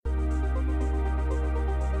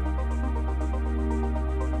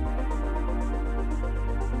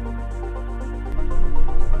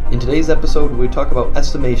today's episode, we talk about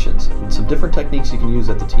estimations and some different techniques you can use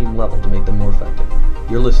at the team level to make them more effective.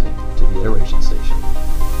 You're listening to the Iteration Station.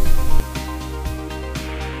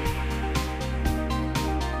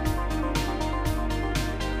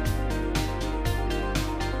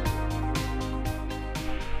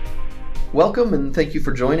 Welcome and thank you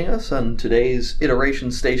for joining us on today's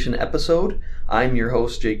Iteration Station episode. I'm your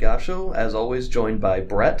host, Jake Gasho, as always joined by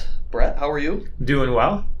Brett. Brett, how are you? Doing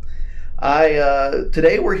well.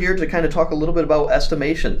 Today we're here to kind of talk a little bit about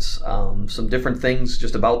estimations, some different things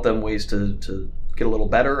just about them, ways to get a little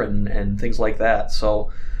better and things like that.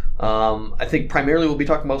 So I think primarily we'll be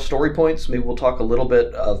talking about story points. Maybe we'll talk a little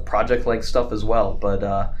bit of project length stuff as well, but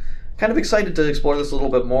kind of excited to explore this a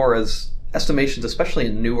little bit more, as estimations, especially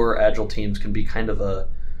in newer Agile teams, can be kind of a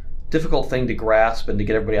difficult thing to grasp and to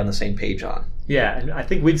get everybody on the same page on. Yeah, and I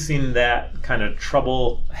think we'd seen that kind of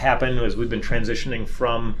trouble happen as we've been transitioning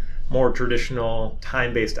from more traditional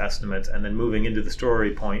time-based estimates and then moving into the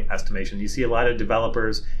story point estimation. You see a lot of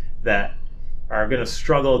developers that are going to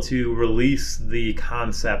struggle to release the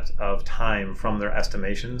concept of time from their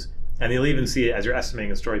estimations, and you'll even see it as you're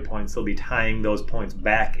estimating the story points, they'll be tying those points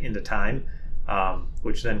back into time,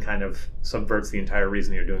 which then kind of subverts the entire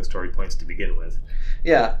reason you're doing story points to begin with.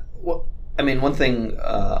 Yeah, well, I mean, one thing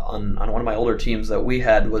on one of my older teams that we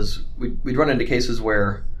had was we'd run into cases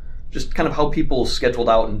where just kind of how people scheduled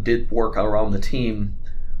out and did work around the team,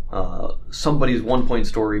 somebody's 1 point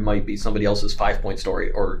story might be somebody else's 5 point story,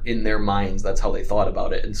 or in their minds that's how they thought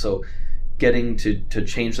about it. And so getting to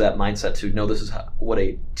change that mindset to know this is what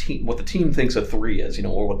the team thinks a 3 is,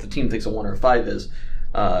 or what the team thinks a 1 or a 5 is,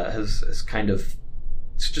 has kind of,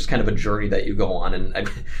 it's just kind of a journey that you go on. And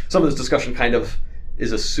some of this discussion kind of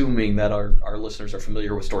is assuming that our listeners are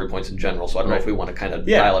familiar with story points in general. So I don't know if we want to kind of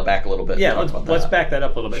dial it back a little bit. Yeah, let's back that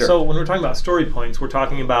up a little bit. Sure. So when we're talking about story points, we're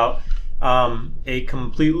talking about a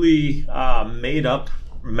completely made up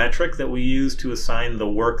metric that we use to assign the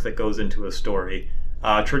work that goes into a story.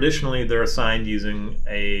 Traditionally, they're assigned using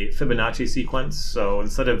a Fibonacci sequence. So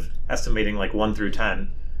instead of estimating like 1 through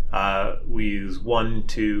 10, we use 1,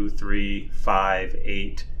 2, 3, 5,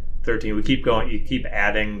 8, 13. We keep going. You keep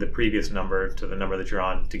adding the previous number to the number that you're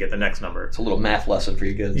on to get the next number. It's a little math lesson for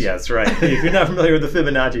you kids. Yeah, that's right. If you're not familiar with the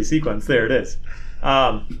Fibonacci sequence, there it is.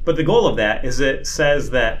 But the goal of that is it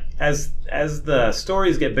says that as the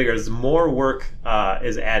stories get bigger, as more work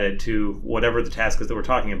is added to whatever the task is that we're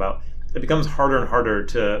talking about, it becomes harder and harder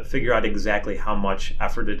to figure out exactly how much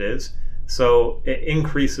effort it is. So it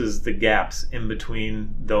increases the gaps in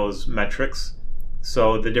between those metrics.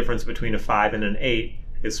 So the difference between a 5 and an 8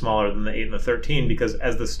 is smaller than the 8 and the 13, because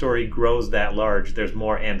as the story grows that large, there's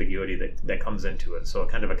more ambiguity that comes into it. So it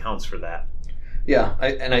kind of accounts for that. Yeah,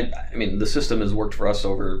 I mean, the system has worked for us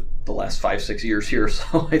over the last 5-6 years here,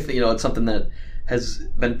 so I think it's something that has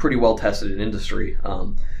been pretty well tested in industry.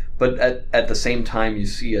 But at the same time, you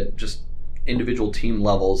see it just individual team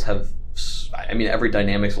levels have. I mean, every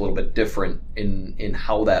dynamic's a little bit different in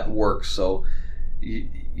how that works. So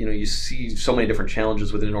you see so many different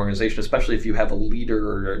challenges within an organization, especially if you have a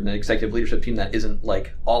leader or an executive leadership team that isn't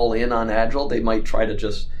like all in on Agile. They might try to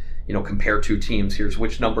just compare two teams. Here's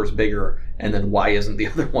which number's bigger, and then why isn't the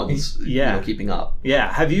other ones keeping up.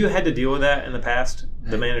 Yeah. Have you had to deal with that in the past?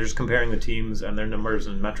 The managers comparing the teams and their numbers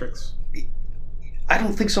and metrics? I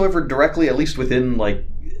don't think so ever directly, at least within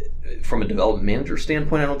from a development manager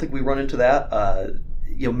standpoint. I don't think we run into that.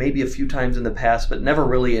 Maybe a few times in the past, but never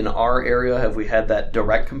really in our area have we had that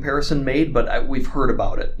direct comparison made. But we've heard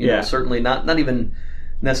about it. Certainly not even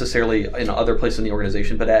necessarily in other places in the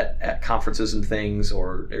organization, but at conferences and things,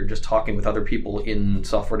 or just talking with other people in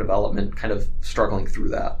software development, kind of struggling through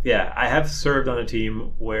that. Yeah, I have served on a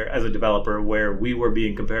team as a developer, where we were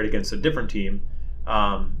being compared against a different team,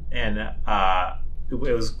 and it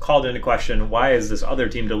was called into question, why is this other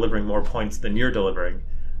team delivering more points than you're delivering?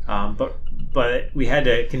 But we had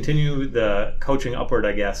to continue the coaching upward,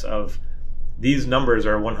 I guess, of these numbers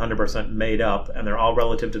are 100% made up, and they're all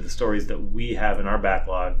relative to the stories that we have in our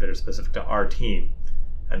backlog that are specific to our team.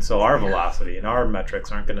 And so our velocity and our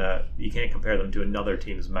metrics you can't compare them to another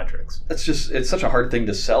team's metrics. It's such a hard thing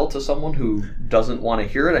to sell to someone who doesn't want to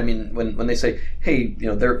hear it. I mean, when they say, hey,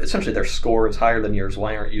 their score is higher than yours,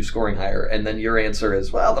 why aren't you scoring higher? And then your answer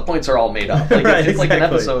is, well, the points are all made up. Like, right, it's exactly. like an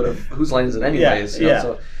episode of Whose Line Is It Anyways?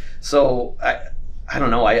 Yeah. So I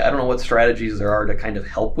don't know. I don't know what strategies there are to kind of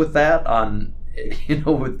help with that on,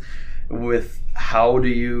 with how do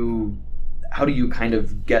you kind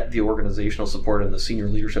of get the organizational support and the senior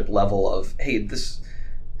leadership level of, hey,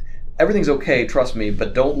 everything's okay, trust me,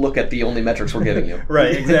 but don't look at the only metrics we're giving you.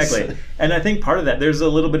 Right, exactly. And I think part of that, there's a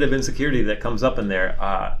little bit of insecurity that comes up in there.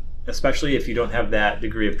 especially if you don't have that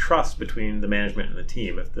degree of trust between the management and the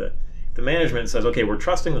team. If the management says, okay, we're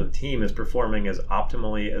trusting that the team is performing as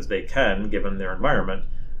optimally as they can given their environment,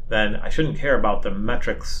 then I shouldn't care about the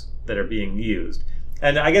metrics that are being used.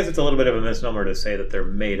 And I guess it's a little bit of a misnomer to say that they're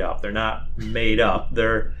made up. They're not made up.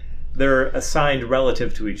 They're assigned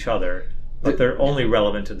relative to each other, but they're only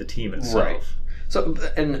relevant to the team itself. Right. So,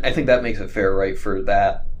 and I think that makes it fair, right, for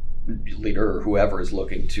that leader or whoever is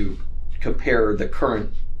looking to compare the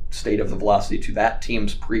current state of the velocity to that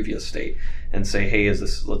team's previous state and say, hey,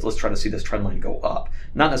 let's try to see this trend line go up.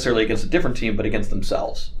 Not necessarily against a different team, but against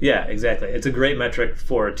themselves. Yeah, exactly. It's a great metric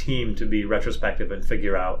for a team to be retrospective and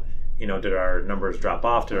figure out, did our numbers drop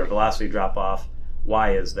off? Did our velocity drop off?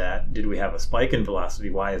 Why is that? Did we have a spike in velocity?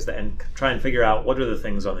 Why is that? And try and figure out what are the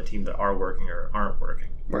things on the team that are working or aren't working.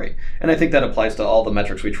 Right. And I think that applies to all the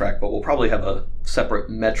metrics we track, but we'll probably have a separate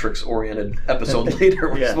metrics-oriented episode later.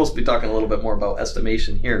 We're supposed to be talking a little bit more about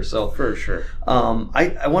estimation here. So for sure.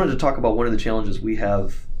 I wanted to talk about one of the challenges we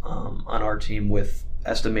have on our team with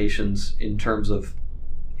estimations in terms of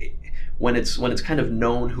when it's kind of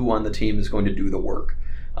known who on the team is going to do the work.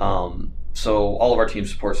 So all of our teams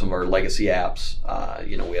support some of our legacy apps.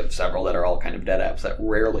 We have several that are all kind of dead apps that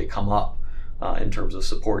rarely come up in terms of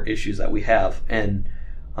support issues that we have. And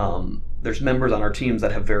there's members on our teams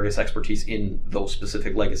that have various expertise in those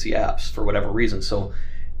specific legacy apps for whatever reason. So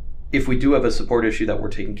if we do have a support issue that we're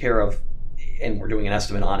taking care of and we're doing an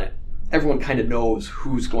estimate on it, everyone kind of knows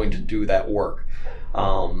who's going to do that work.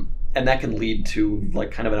 And that can lead to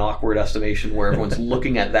like kind of an awkward estimation where everyone's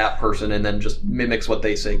looking at that person and then just mimics what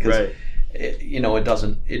they say. Because right. It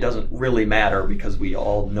doesn't really matter because we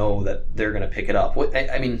all know that they're going to pick it up.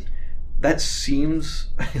 I mean, that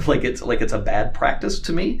seems like it's a bad practice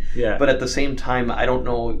to me. Yeah. But at the same time, I don't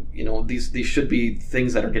know. These should be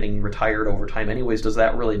things that are getting retired over time. Anyways, does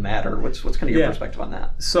that really matter? What's kind of your perspective on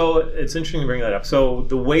that? So it's interesting to bring that up. So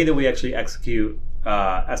the way that we actually execute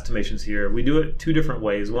estimations here, we do it two different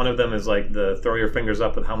ways. One of them is like the throw your fingers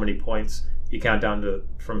up with how many points you count down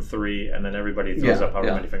from 3, and then everybody throws up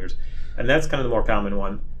however many fingers. And that's kind of the more common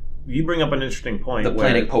one. You bring up an interesting point. The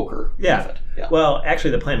planning poker method. Yeah. Well,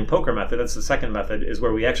 actually, the planning poker method, that's the second method, is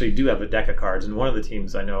where we actually do have a deck of cards. And one of the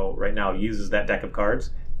teams I know right now uses that deck of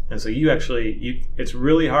cards. And so it's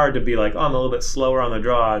really hard to be like, I'm a little bit slower on the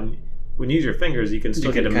draw. And when you use your fingers, you can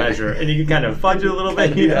still get a measure. And you can kind of fudge it a little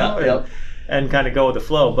bit, and kind of go with the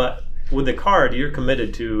flow. But with the card, you're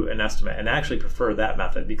committed to an estimate. And I actually prefer that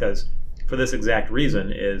method because for this exact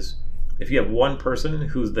reason is if you have one person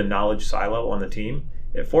who's the knowledge silo on the team,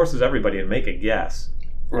 it forces everybody to make a guess.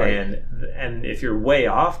 Right. And if you're way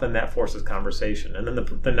off, then that forces conversation. And then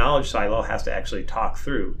the knowledge silo has to actually talk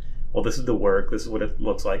through, well, this is the work, this is what it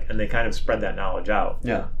looks like, and they kind of spread that knowledge out.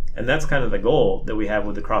 Yeah. And that's kind of the goal that we have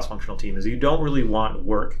with the cross-functional team is you don't really want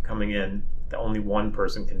work coming in that only one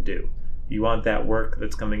person can do. You want that work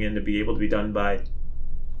that's coming in to be able to be done by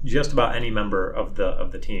just about any member of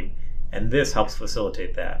the team. And this helps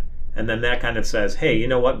facilitate that. And then that kind of says, hey, you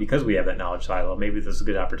know what? Because we have that knowledge silo, maybe this is a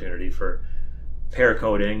good opportunity for pair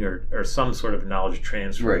coding or some sort of knowledge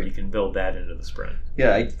transfer. Right. You can build that into the sprint.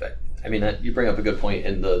 Yeah, I mean, you bring up a good point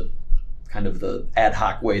in the kind of the ad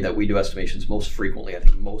hoc way that we do estimations most frequently. I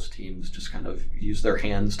think most teams just kind of use their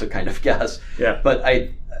hands to kind of guess. Yeah. But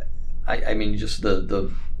I mean, just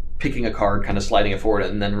the picking a card, kind of sliding it forward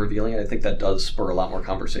and then revealing it, I think that does spur a lot more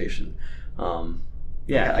conversation.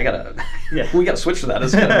 Yeah, we gotta switch to that.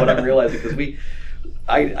 Is kind of what I'm realizing because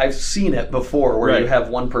I've seen it before where you have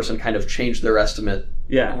one person kind of change their estimate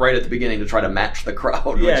right at the beginning to try to match the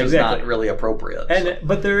crowd, which is not really appropriate.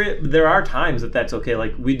 But there are times that's okay.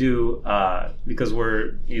 Like we do because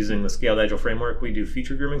we're using the Scaled Agile framework, we do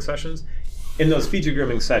feature grooming sessions. In those feature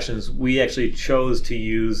grooming sessions, we actually chose to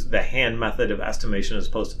use the hand method of estimation as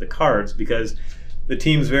opposed to the cards because the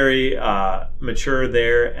team's very mature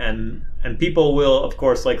there, and people will, of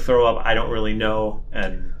course, like throw up, I don't really know,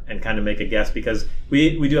 and kind of make a guess because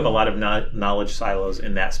we do have a lot of knowledge silos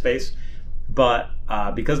in that space. But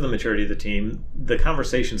because of the maturity of the team, the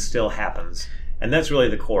conversation still happens. And that's really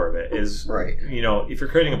the core of it is, right. If you're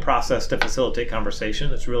creating a process to facilitate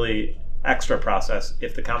conversation, it's really extra process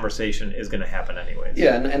if the conversation is going to happen anyways.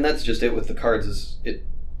 Yeah, and that's just it with the cards is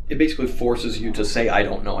it basically forces you to say, I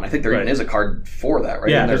don't know. And I think there even is a card for that,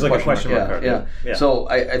 right? Yeah, there's like a question mark card. Yeah. So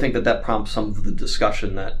I think that prompts some of the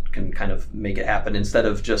discussion that can kind of make it happen instead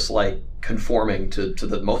of just like conforming to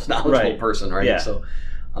the most knowledgeable person, right? Yeah. So,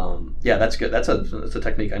 that's good. That's a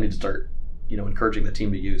technique I need to start, encouraging the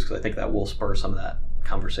team to use because I think that will spur some of that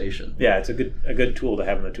conversation. Yeah, it's a good tool to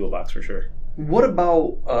have in the toolbox for sure. What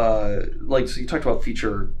about, so you talked about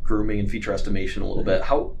feature grooming and feature estimation a little bit.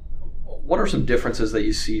 what are some differences that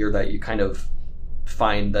you see or that you kind of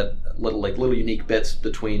find that little unique bits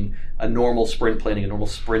between a normal sprint planning, a normal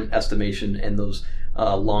sprint estimation, and those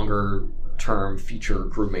longer term feature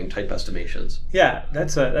grooming type estimations? Yeah,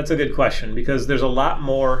 that's a good question, because there's a lot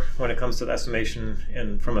more when it comes to the estimation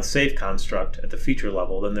and from a safe construct at the feature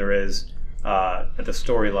level than there is at the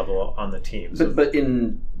story level on the team. But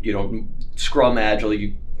in Scrum, Agile,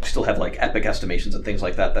 you still have like epic estimations and things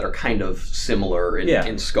like that are kind of similar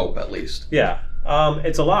in scope, at least. Yeah.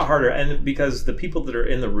 It's a lot harder, and because the people that are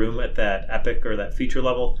in the room at that epic or that feature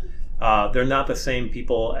level, they're not the same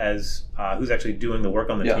people as who's actually doing the work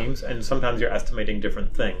on the teams, and sometimes you're estimating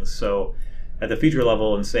different things. So at the feature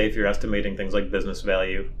level and safe, you're estimating things like business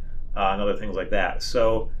value and other things like that.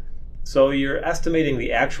 So you're estimating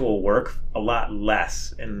the actual work a lot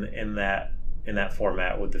less in that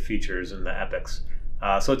format with the features and the epics.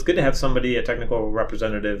 So it's good to have somebody, a technical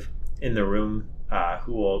representative, in the room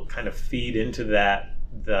who will kind of feed into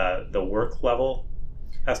the work level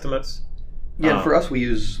estimates. Yeah, and for us, we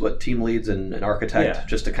use team leads and an architect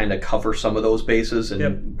just to kind of cover some of those bases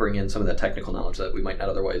and bring in some of that technical knowledge that we might not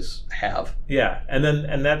otherwise have. Yeah, and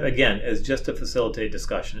that again is just to facilitate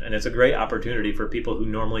discussion, and it's a great opportunity for people who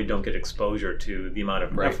normally don't get exposure to the amount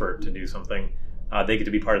of effort to do something. They get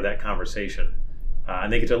to be part of that conversation,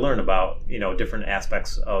 and they get to learn about different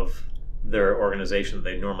aspects of their organization that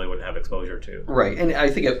they normally wouldn't have exposure to. Right, and I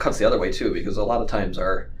think it cuts the other way too, because a lot of times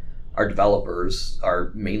our developers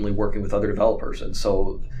are mainly working with other developers, and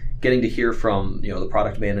so getting to hear from the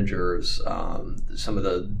product managers, some of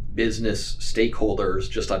the business stakeholders,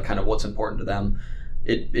 just on kind of what's important to them,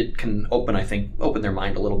 it can open their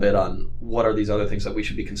mind a little bit on what are these other things that we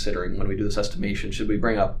should be considering when we do this estimation. Should we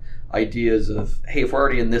bring up ideas of, hey, if we're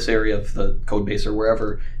already in this area of the code base or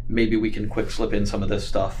wherever, maybe we can quick slip in some of this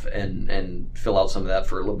stuff and fill out some of that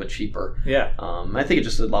for a little bit cheaper. Yeah. I think it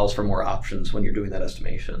just allows for more options when you're doing that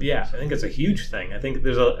estimation. Yeah, I think it's a huge thing. I think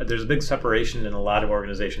there's a big separation in a lot of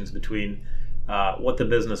organizations between what the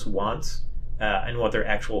business wants and what their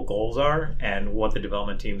actual goals are, and what the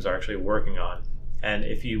development teams are actually working on. And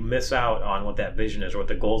if you miss out on what that vision is or what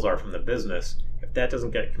the goals are from the business, if that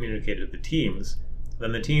doesn't get communicated to the teams,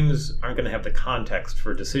 then the teams aren't going to have the context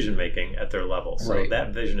for decision making at their level. So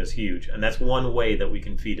that vision is huge, and that's one way that we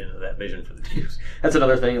can feed into that vision for the teams. That's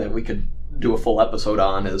another thing that we could do a full episode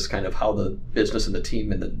on, is kind of how the business and the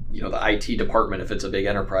team and the the IT department, if it's a big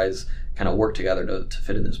enterprise, kind of work together to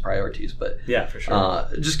fit in those priorities. But yeah, for sure.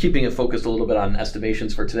 Just keeping it focused a little bit on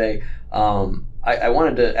estimations for today. I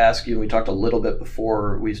wanted to ask you, and we talked a little bit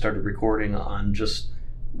before we started recording, on just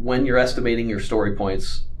when you're estimating your story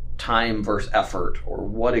points, time versus effort, or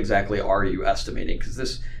what exactly are you estimating? Because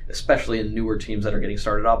this, especially in newer teams that are getting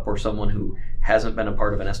started up, or someone who hasn't been a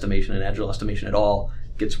part of an estimation, an agile estimation at all,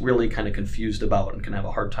 gets really kind of confused about and can have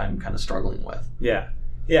a hard time kind of struggling with. Yeah,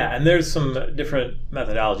 and there's some different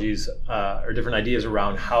methodologies or different ideas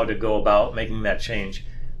around how to go about making that change.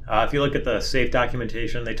 If you look at the SAFE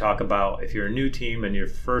documentation, they talk about if you're a new team and you're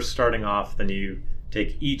first starting off, then you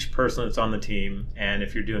take each person that's on the team, and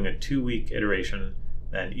if you're doing a 2-week iteration,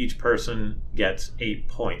 then each person gets 8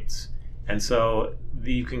 points. And so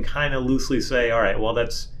you can kind of loosely say, all right, well,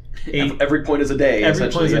 that's 8. Every point is a day. Every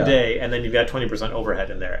point is a day, and then you've got 20% overhead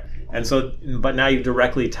in there. And so, but now you've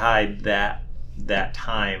directly tied that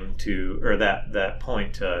time to, or that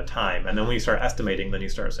point to time. And then when you start estimating, then you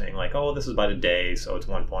start saying like, oh, this is about a day, so it's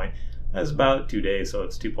 1 point. That's about 2 days, so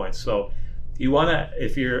it's 2 points. So you want to,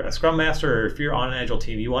 if you're a Scrum Master or if you're on an Agile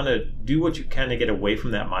team, you want to do what you can to get away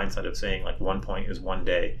from that mindset of saying like 1 point is 1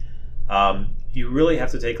 day. You really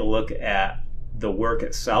have to take a look at the work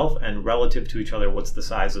itself and relative to each other, what's the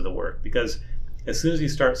size of the work. Because as soon as you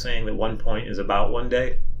start saying that 1 point is about 1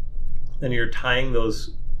 day, then you're tying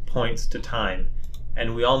those points to time.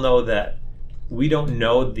 And we all know that we don't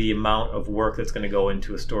know the amount of work that's going to go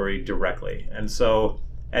into a story directly. And so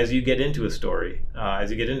as you get into a story,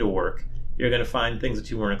 as you get into work, you're going to find things that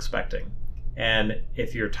you weren't expecting. And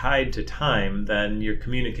if you're tied to time, then you're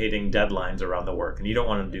communicating deadlines around the work, and you don't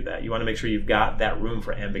want to do that. You want to make sure you've got that room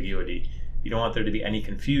for ambiguity. You don't want there to be any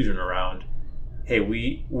confusion around, hey,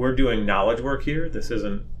 we're doing knowledge work here. This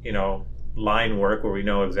isn't, line work where we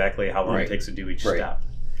know exactly how long it takes to do each step.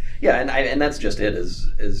 Yeah, and that's just it,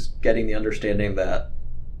 is getting the understanding that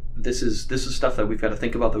this is stuff that we've got to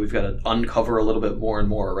think about, that we've got to uncover a little bit more and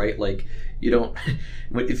more, right? Like, you don't,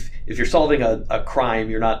 if you're solving a crime,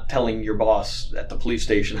 you're not telling your boss at the police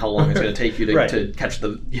station how long it's going to take you to catch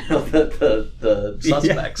the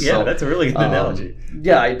suspects. Yeah, so, that's a really good analogy.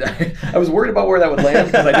 Yeah, I was worried about where that would land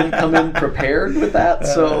because I didn't come in prepared with that.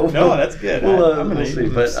 So no, that's good. We'll see.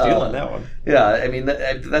 But stealing that one. Yeah, I mean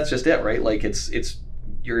that's just it, right? Like it's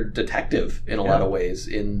you're a detective in a lot of ways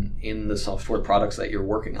in the software products that you're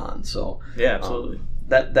working on. So yeah, absolutely.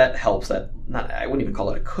 That helps. That not I wouldn't even call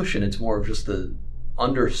it a cushion. It's more of just the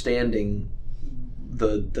understanding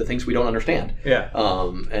the things we don't understand. Yeah.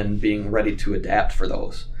 And being ready to adapt for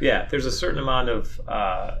those. Yeah. There's a certain amount of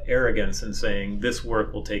arrogance in saying this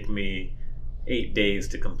work will take me 8 days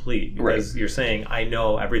to complete, because you're saying I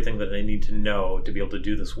know everything that I need to know to be able to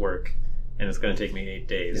do this work, and it's going to take me 8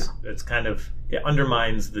 days. Yeah. It's kind of, it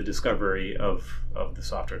undermines the discovery of the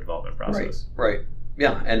software development process. Right.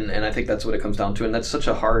 Yeah, and I think that's what it comes down to, and that's such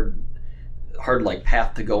a hard like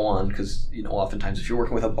path to go on, because oftentimes if you're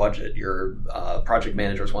working with a budget, your project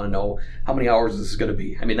managers want to know how many hours this is going to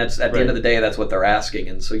be. I mean, that's at the end of the day, that's what they're asking,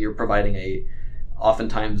 and so you're providing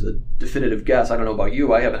oftentimes a definitive guess. I don't know about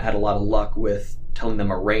you, I haven't had a lot of luck with telling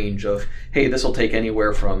them a range of, hey, this will take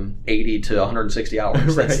anywhere from 80 to 160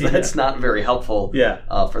 hours. That's not very helpful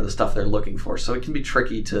for the stuff they're looking for. So it can be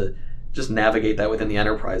tricky to just navigate that within the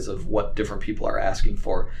enterprise of what different people are asking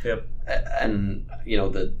for. Yep. And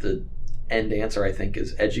the end answer, I think,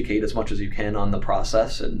 is educate as much as you can on the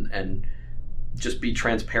process and just be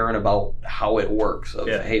transparent about how it works.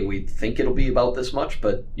 Hey, we think it'll be about this much,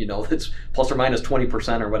 but it's plus or minus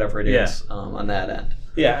 20% or whatever it is on that end.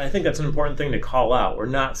 Yeah, I think that's an important thing to call out. We're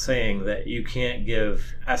not saying that you can't give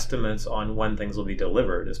estimates on when things will be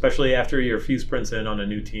delivered, especially after you're a few sprints in on a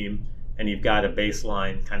new team and you've got a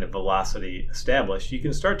baseline kind of velocity established. You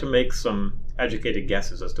can start to make some educated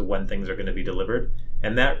guesses as to when things are going to be delivered.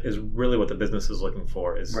 And that is really what the business is looking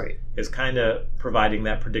for, is kind of providing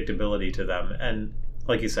that predictability to them. And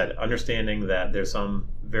like you said, understanding that there's some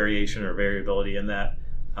variation or variability in that.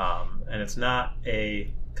 And it's not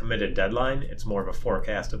a committed deadline. It's more of a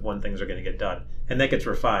forecast of when things are going to get done. And that gets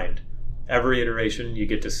refined. Every iteration, you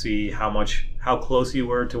get to see how close you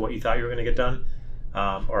were to what you thought you were going to get done,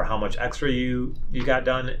 or how much extra you got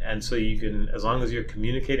done. And so you can, as long as you're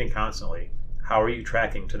communicating constantly, how are you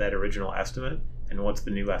tracking to that original estimate? And what's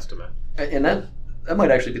the new estimate? And that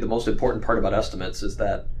might actually be the most important part about estimates, is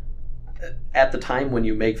that at the time when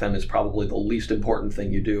you make them is probably the least important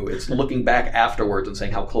thing you do. It's looking back afterwards and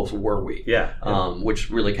saying, how close were we? Which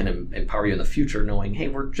really can empower you in the future, knowing, hey,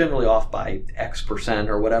 we're generally off by X%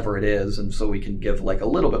 or whatever it is, and so we can give like a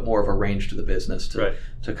little bit more of a range to the business to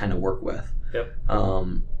kind of work with. Yep.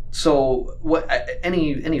 So what?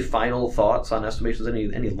 Any final thoughts on estimations?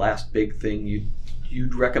 Any last big thing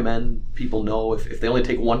you'd recommend people know if they only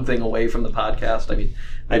take one thing away from the podcast? I mean,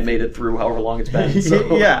 I've made it through however long it's been.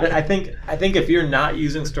 So. Yeah, I think if you're not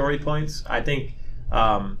using story points, I think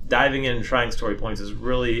diving in and trying story points is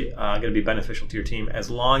really going to be beneficial to your team, as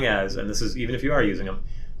long as, and this is even if you are using them,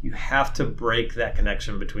 you have to break that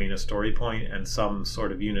connection between a story point and some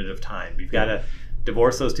sort of unit of time. You've got to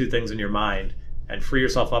divorce those two things in your mind and free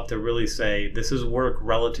yourself up to really say, this is work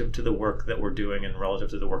relative to the work that we're doing and relative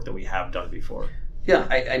to the work that we have done before. Yeah,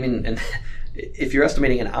 I mean, and if you're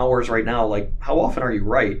estimating in hours right now, like, how often are you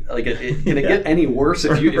right? Like, can it get any worse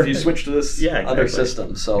if you switch to this other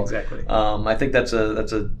system? So, I think that's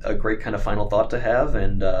a great kind of final thought to have.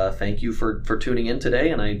 And thank you for tuning in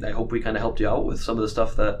today. And I hope we kind of helped you out with some of the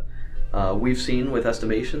stuff that we've seen with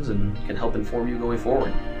estimations and can help inform you going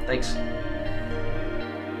forward. Thanks.